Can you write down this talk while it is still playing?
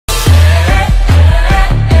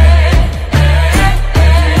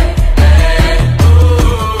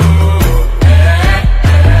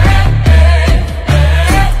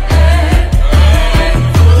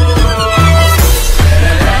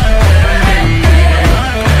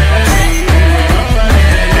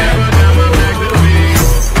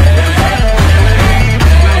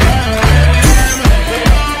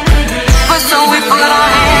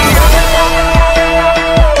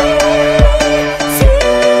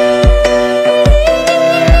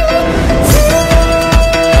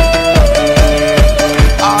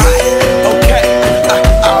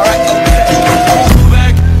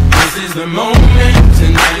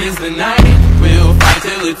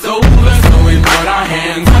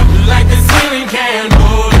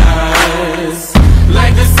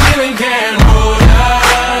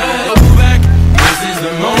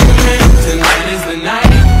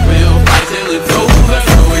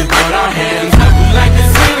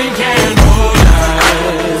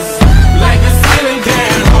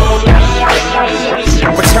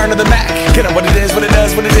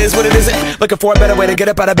Looking for a better way to get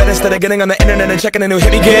up out of bed instead of getting on the internet and checking a new hit.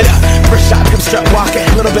 Me get up, first shot, come strut walking.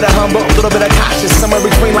 A little bit of humble, a little bit of cautious. Somewhere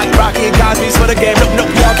between like Rocky and Cosby's for the game. Nope,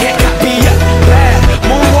 y'all can't copy up. Bad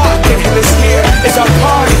moonwalking, and this here is our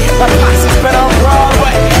party. My posse's been on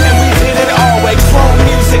Broadway, and we did it all way. Chrome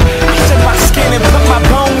music, I shed my skin and put my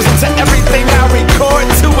bones into everything I record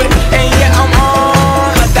to it. And yeah, I'm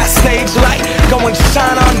on. Let that stage light go and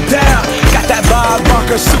shine on down. Got that Bob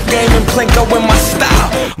Barker suit game and Plinko in my style.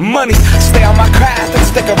 Money, stay on my craft and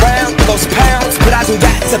stick around for those pounds. But I do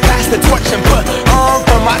that to pass the torch and put on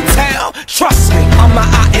for my town. Trust me, I'm my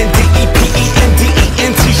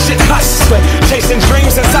INDEPENDENT shit hustling. Chasing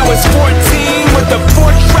dreams since I was 14 with the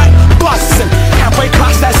 4-track bustin'. Halfway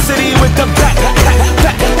across that city with the back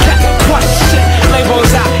question.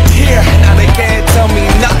 Labels out here, now they can't tell me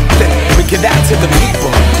nothing. We give that to the people,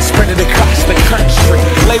 spread it across the country.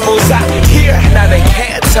 Labels out here, now they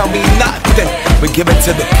can't tell me nothing. We give it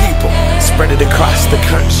to the people, spread it across the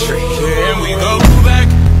country. Can we go back?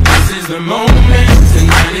 This is the moment,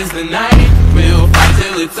 tonight is the night. We'll fight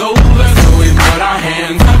till it's over, so we put our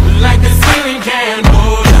hands up like the ceiling can't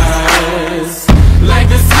hold us. Like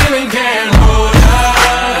the ceiling can't hold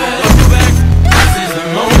us. Go back. This is the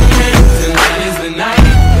moment, tonight is the night.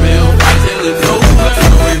 We'll fight till it's over,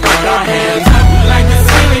 so we put our hands up like the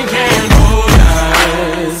ceiling can't hold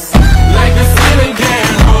us. Like the ceiling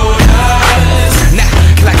can't hold us. Nah,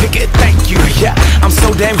 can I kick it? Thank you, yeah, I'm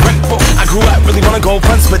so damn grateful. I grew up really wanna go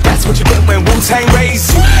fronts, but that's what you get when Wu-Tang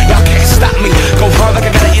raised you. Y'all can't stop me, go hard like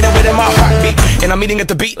I gotta eat it within my heartbeat. And I'm eating at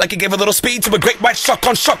the beat like it gave a little speed to a great white shark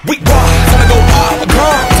on shark week. Wanna go all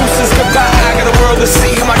gone, deuces goodbye, I got a world to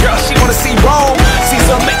see. And my girl, she wanna see Rome.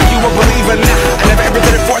 Caesar make you a believer now. I never ever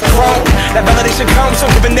did it for a throne. That validation comes from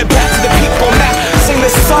giving it back to the people. Now sing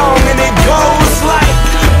this song and it goes like,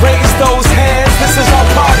 raise those hands, this is our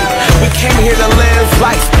party. We came here to live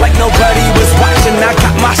life like nobody was watching. I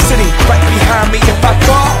got my city right behind me. If I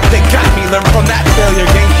fall, they got me. Learn from that failure,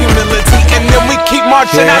 gain humility, and then we keep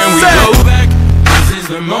marching. Can we go back? This is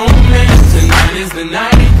the moment, tonight is the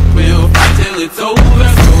night. We'll fight till it's over,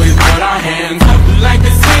 so we put our hands up like the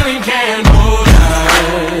ceiling can't hold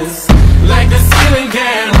us. Like the ceiling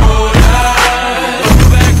can't hold us.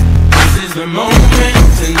 Go back. This is the moment,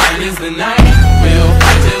 tonight is the night. We'll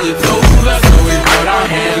fight till it's over, so we put our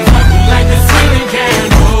hands up like the ceiling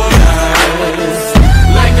can't hold us.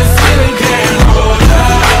 Like the ceiling can't hold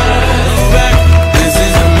us. Go back. This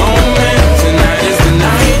is the moment, tonight is the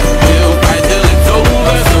night. We'll fight till it's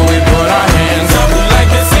over, so we put our hands up like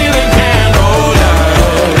the ceiling can't hold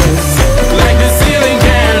us. Like the ceiling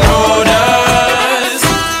can't hold us.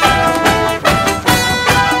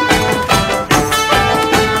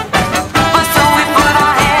 So we put our hands up. So we put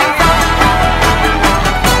our hands up.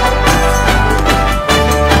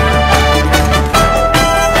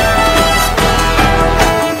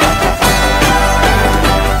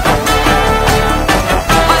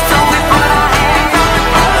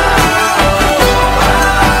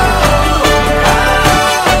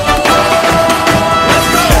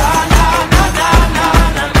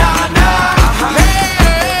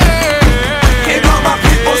 And all my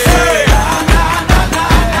people say,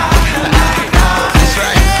 that's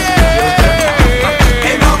right.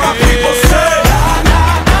 And all my people say,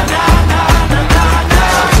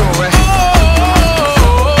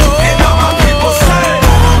 and all my people say,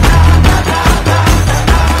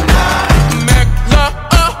 Make love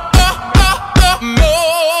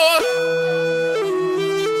more.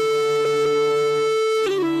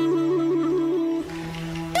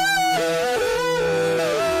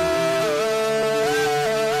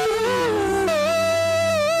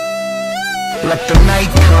 let the night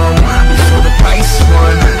come before the price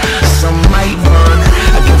run. Some might run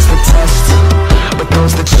against the test, but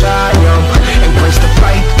those that triumph embrace the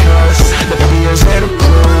fight, cause the fear's there to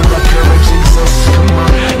prove that courage exists. Come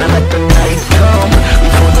on, now let the night come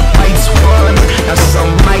before the fight's won. Now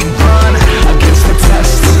some might run against the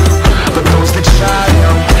test, but those that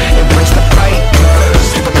triumph embrace the fight,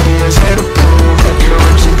 cause the fear's there to prove that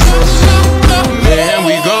courage exists. Can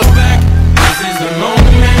we go back? This is the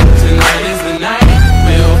moment, tonight is the night.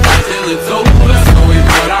 We'll fight till it's over, so we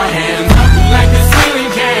put our hands up like the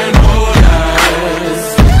ceiling can't hold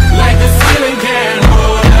us. Like the ceiling can't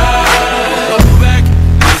hold us. Go back.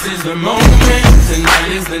 This is the moment, tonight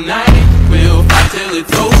is the night. We'll fight till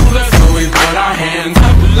it's over, so we put our hands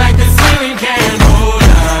up like the ceiling can't hold us.